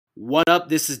What up?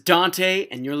 This is Dante,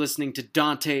 and you're listening to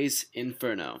Dante's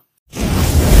Inferno.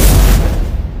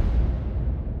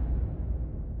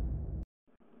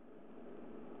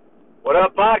 What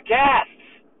up, podcast?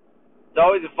 It's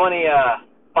always a funny,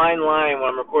 fine line when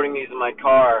I'm recording these in my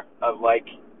car of, like,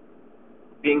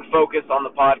 being focused on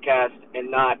the podcast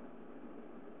and not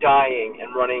dying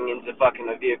and running into fucking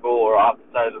a vehicle or off the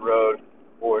side of the road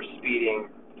or speeding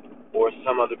or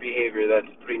some other behavior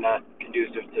that's pretty not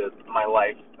conducive to my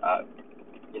life,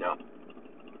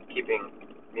 keeping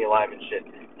me alive and shit.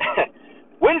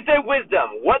 Wednesday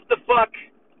Wisdom. What the fuck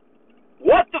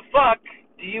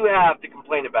do you have to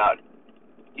complain about?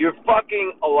 You're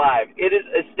fucking alive. It is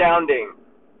astounding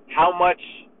how much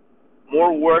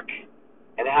more work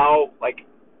and how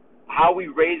we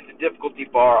raise the difficulty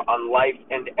bar on life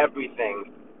and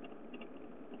everything.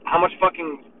 How much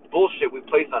fucking bullshit we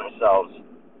place on ourselves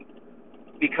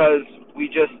because we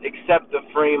just accept the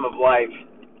frame of life.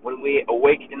 When we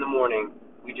awake in the morning,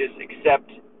 we just accept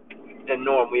the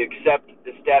norm. We accept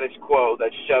the status quo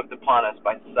that's shoved upon us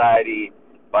by society,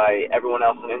 by everyone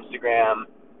else on Instagram,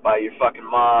 by your fucking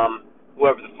mom,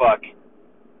 whoever the fuck.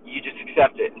 You just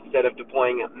accept it instead of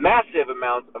deploying massive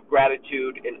amounts of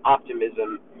gratitude and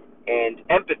optimism and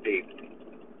empathy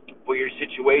for your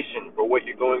situation, for what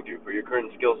you're going through, for your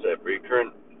current skill set, for your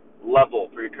current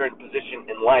level, for your current position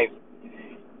in life,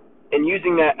 and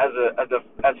using that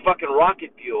as fucking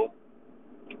rocket fuel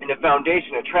and a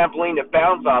foundation, a trampoline to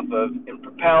bounce off of and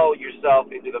propel yourself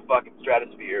into the fucking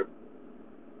stratosphere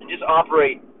and just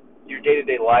operate your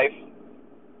day-to-day life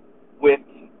with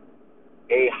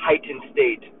a heightened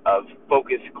state of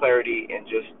focus, clarity, and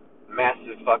just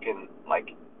massive fucking,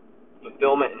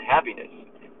 fulfillment and happiness.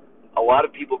 A lot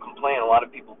of people complain, a lot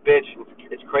of people bitch.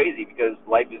 It's crazy because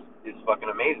life is fucking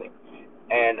amazing.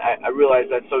 And I realize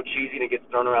that's so cheesy and it gets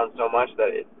thrown around so much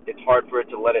that it's hard for it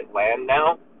to let it land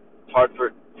now. It's hard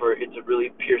for it to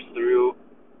really pierce through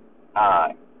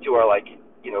to our,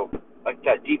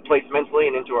 that deep place mentally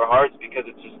and into our hearts because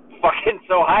it's just fucking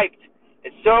so hyped.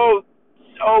 It's so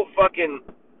fucking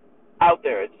out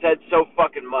there. It's said so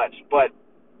fucking much. But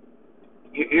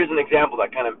here's an example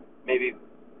that kind of maybe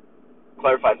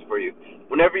clarifies it for you.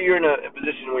 Whenever you're in a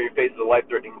position where you're faced with a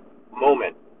life-threatening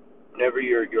moment, whenever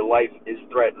your life is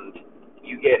threatened,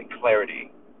 you get clarity.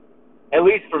 At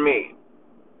least for me,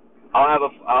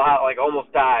 I'll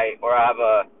almost die, or I'll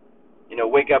have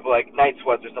wake up like night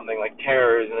sweats or something, like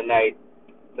terrors in the night.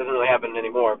 Doesn't really happen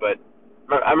anymore, but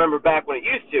I remember back when it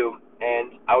used to,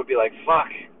 and I would be like, fuck.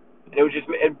 And it would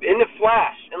just, in the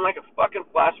flash, in like a fucking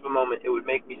flash of a moment, it would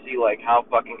make me see like how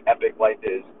fucking epic life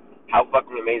is, how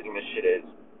fucking amazing this shit is,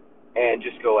 and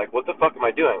just go like, what the fuck am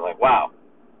I doing? Like, wow.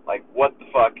 Like, what the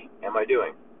fuck am I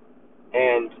doing?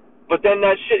 But then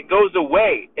that shit goes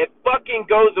away. It fucking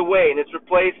goes away, and it's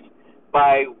replaced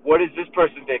by, what does this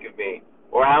person think of me?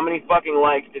 Or how many fucking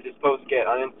likes did this post get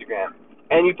on Instagram?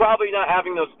 And you're probably not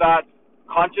having those thoughts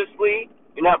consciously.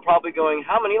 You're not probably going,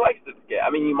 how many likes did it get? I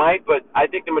mean, you might, but I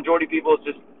think the majority of people is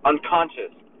just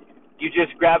unconscious. You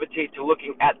just gravitate to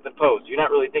looking at the post. You're not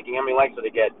really thinking how many likes did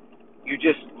it get. You're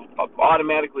just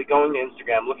automatically going to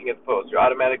Instagram, looking at the post. You're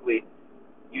automatically...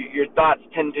 Your thoughts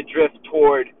tend to drift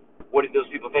toward, what did those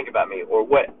people think about me, or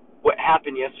what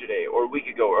happened yesterday, or a week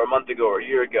ago, or a month ago, or a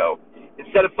year ago,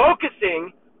 instead of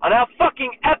focusing on how fucking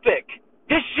epic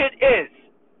this shit is,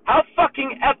 how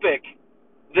fucking epic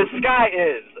the sky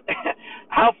is,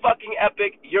 how fucking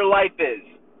epic your life is,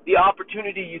 the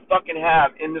opportunity you fucking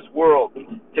have in this world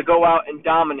to go out and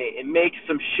dominate and make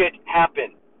some shit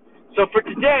happen. So for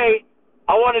today,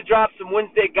 I want to drop some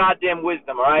Wednesday goddamn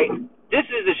wisdom, alright? This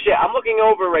is the shit. I'm looking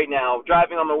over right now,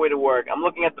 driving on my way to work. I'm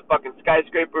looking at the fucking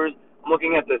skyscrapers. I'm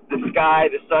looking at the sky.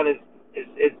 The sun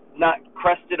is not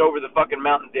crested over the fucking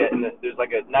mountains yet, and there's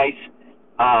like a nice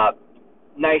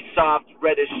soft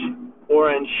reddish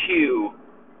orange hue,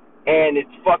 and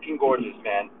it's fucking gorgeous,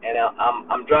 man. And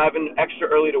I'm driving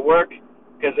extra early to work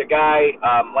because a guy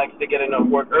likes to get into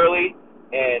work early,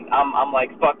 and I'm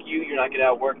like, fuck you, you're not gonna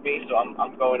outwork me, so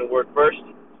I'm going to work first.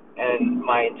 And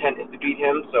my intent is to beat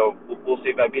him, so we'll see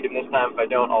if I beat him this time. If I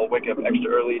don't, I'll wake up extra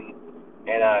early and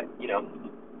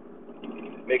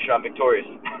make sure I'm victorious.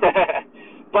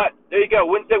 But there you go,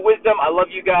 Wednesday Wisdom. I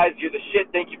love you guys. You're the shit.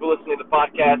 Thank you for listening to the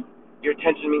podcast. Your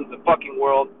attention means the fucking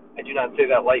world. I do not say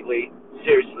that lightly.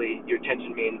 Seriously, your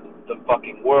attention means the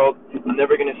fucking world. I'm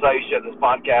never going to sell you shit in this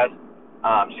podcast.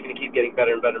 I'm just going to keep getting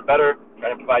better and better and better,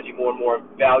 trying to provide you more and more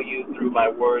value through my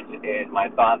words and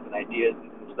my thoughts and ideas and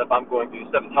stuff I'm going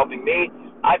through, stuff is helping me.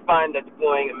 I find that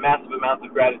deploying massive amounts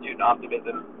of gratitude and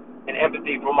optimism and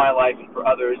empathy for my life and for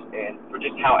others and for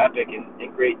just how epic and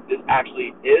great this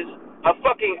actually is, how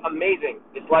fucking amazing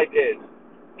this life is,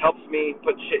 helps me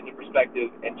put shit into perspective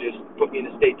and just put me in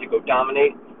a state to go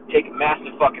dominate, take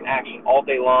massive fucking action all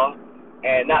day long,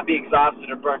 and not be exhausted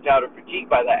or burnt out or fatigued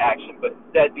by that action, but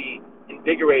instead be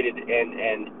invigorated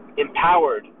and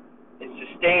empowered and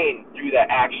sustained through that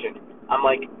action. I'm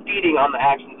like feeding on the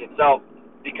actions itself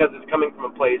because it's coming from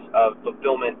a place of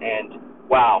fulfillment and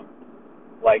wow,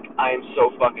 like I am so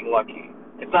fucking lucky.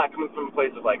 It's not coming from a place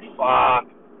of like fuck,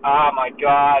 oh my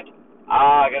god,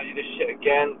 I gotta do this shit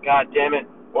again, god damn it,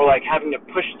 or like having to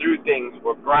push through things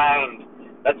or grind.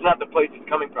 That's not the place it's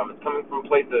coming from. It's coming from a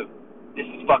place of this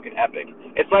is fucking epic.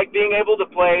 It's like being able to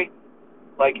play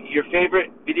like your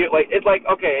favorite video. Like it's like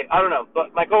okay, I don't know,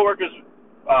 but my coworkers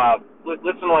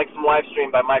listen to like some live stream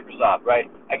by Microsoft, right?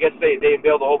 I guess they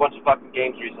unveiled a whole bunch of fucking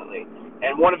games recently,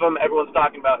 and one of them everyone's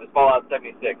talking about is Fallout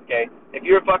 76. Okay, if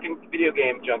you're a fucking video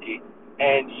game junkie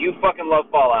and you fucking love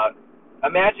Fallout,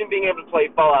 imagine being able to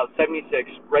play Fallout 76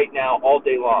 right now all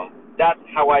day long. That's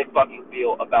how I fucking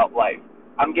feel about life.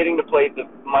 I'm getting to play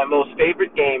my most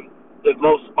favorite game, the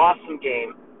most awesome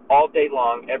game, all day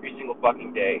long, every single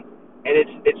fucking day. And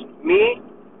it's me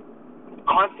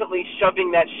constantly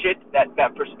shoving that shit,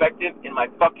 that perspective in my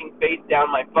fucking face, down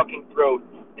my fucking throat,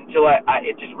 until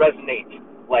it just resonates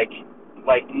like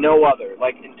no other.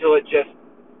 Like, until it just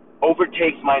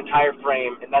overtakes my entire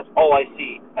frame, and that's all I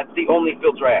see. That's the only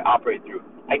filter I operate through.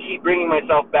 I keep bringing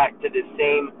myself back to this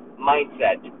same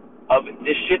mindset of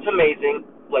this shit's amazing,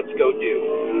 let's go do.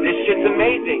 This shit's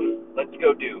amazing, let's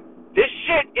go do. This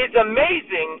shit is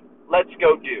amazing, let's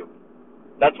go do.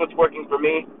 That's what's working for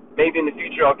me. Maybe in the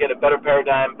future I'll get a better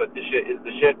paradigm, but this shit is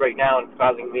the shit right now, and it's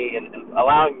causing me and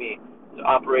allowing me to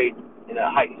operate in a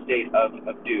heightened state of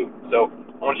do. So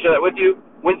I want to share that with you.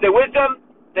 Wednesday Wisdom,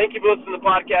 thank you for listening to the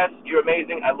podcast. You're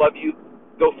amazing. I love you.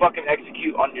 Go fucking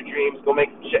execute on your dreams. Go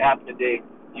make some shit happen today.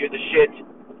 You're the shit.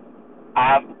 I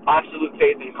have absolute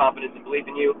faith and confidence and belief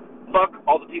in you. Fuck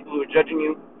all the people who are judging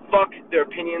you. Fuck their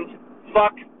opinions.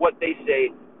 Fuck what they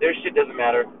say. Their shit doesn't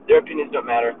matter. Their opinions don't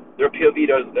matter. Their POV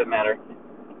doesn't matter.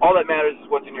 All that matters is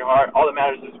what's in your heart. All that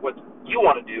matters is what you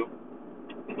want to do.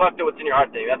 Fuck what's in your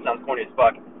heart thing. That sounds corny as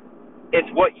fuck. It's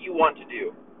what you want to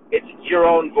do. It's your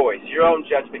own voice, your own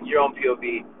judgment, your own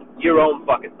POV, your own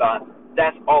fucking thoughts.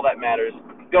 That's all that matters.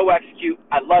 Go execute.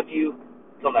 I love you.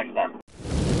 Until next time.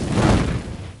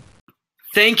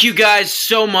 Thank you guys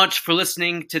so much for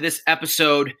listening to this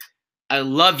episode. I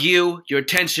love you. Your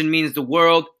attention means the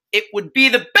world. It would be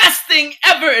the best thing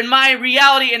ever in my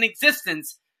reality and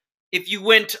existence if you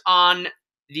went on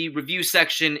the review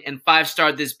section and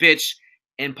 5-starred this bitch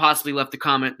and possibly left a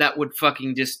comment. That would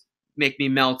fucking just make me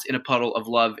melt in a puddle of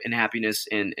love and happiness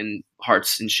and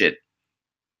hearts and shit.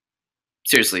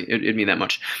 Seriously, it'd mean that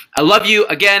much. I love you.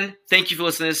 Again, thank you for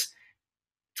listening to this.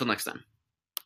 Till next time.